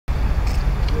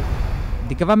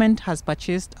The government has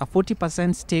purchased a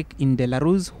 40% stake in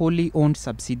Delaru's wholly owned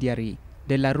subsidiary,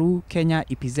 Delaru Kenya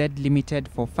EPZ Limited,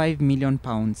 for £5 million,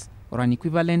 or an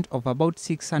equivalent of about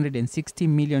 660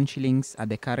 million shillings at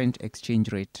the current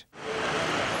exchange rate.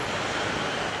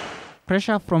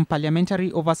 Pressure from parliamentary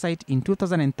oversight in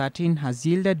 2013 has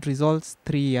yielded results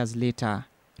 3 years later,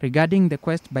 regarding the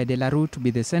quest by Delaru to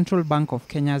be the Central Bank of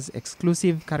Kenya's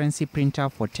exclusive currency printer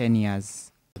for 10 years.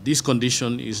 This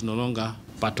condition is no longer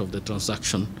part of the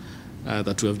transaction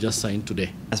that we have just signed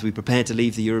today. As we prepare to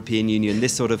leave the European Union,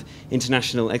 this sort of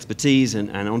international expertise and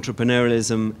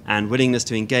entrepreneurialism and willingness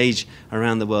to engage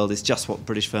around the world is just what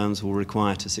British firms will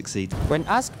require to succeed. When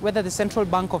asked whether the Central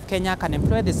Bank of Kenya can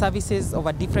employ the services of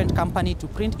a different company to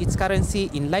print its currency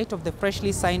in light of the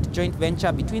freshly signed joint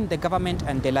venture between the government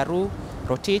and Delaru,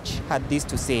 Rotich had this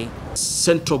to say.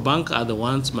 Central Bank are the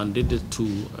ones mandated to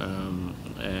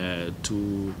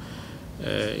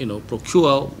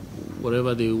procure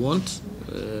whatever they want.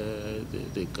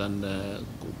 They can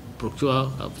procure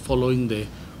following the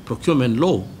procurement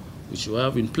law, which we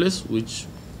have in place, which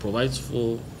provides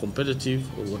for competitive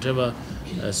or whatever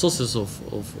sources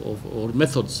or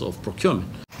methods of procurement.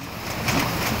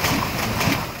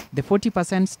 The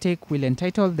 40% stake will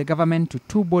entitle the government to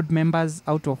 2 board members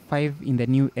out of 5 in the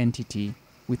new entity,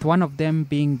 with one of them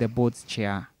being the board's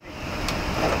chair.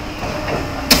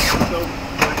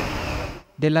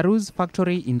 Delaru's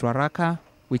factory in Ruaraka,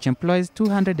 which employs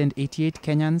 288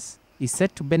 Kenyans, is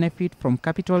set to benefit from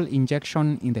capital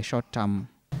injection in the short term.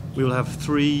 We will have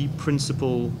 3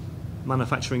 principal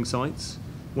manufacturing sites.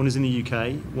 One is in the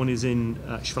UK, one is in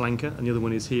Sri Lanka, and the other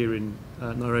one is here in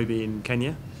Nairobi in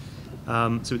Kenya.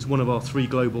 So it's one of our 3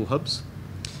 global hubs.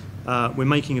 We're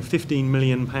making a £15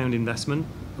 million investment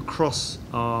across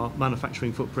our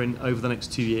manufacturing footprint over the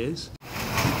next 2 years.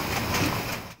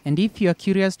 And if you are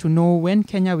curious to know when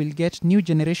Kenya will get new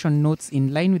generation notes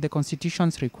in line with the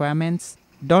Constitution's requirements,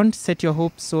 don't set your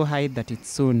hopes so high that it's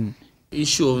soon.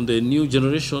 Issue of the new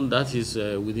generation, that is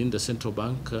within the central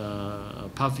bank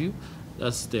purview.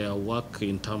 That's their work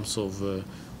in terms of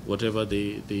whatever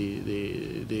they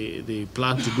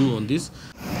plan to do on this.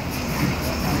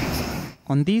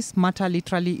 On this matter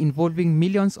literally involving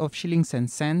millions of shillings and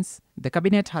cents, the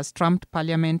cabinet has trumped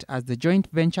parliament as the joint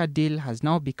venture deal has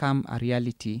now become a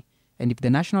reality. And if the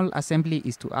National Assembly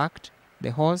is to act,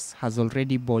 the horse has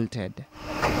already bolted.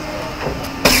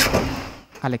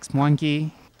 Alex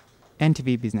Mwangi,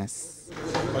 NTV Business.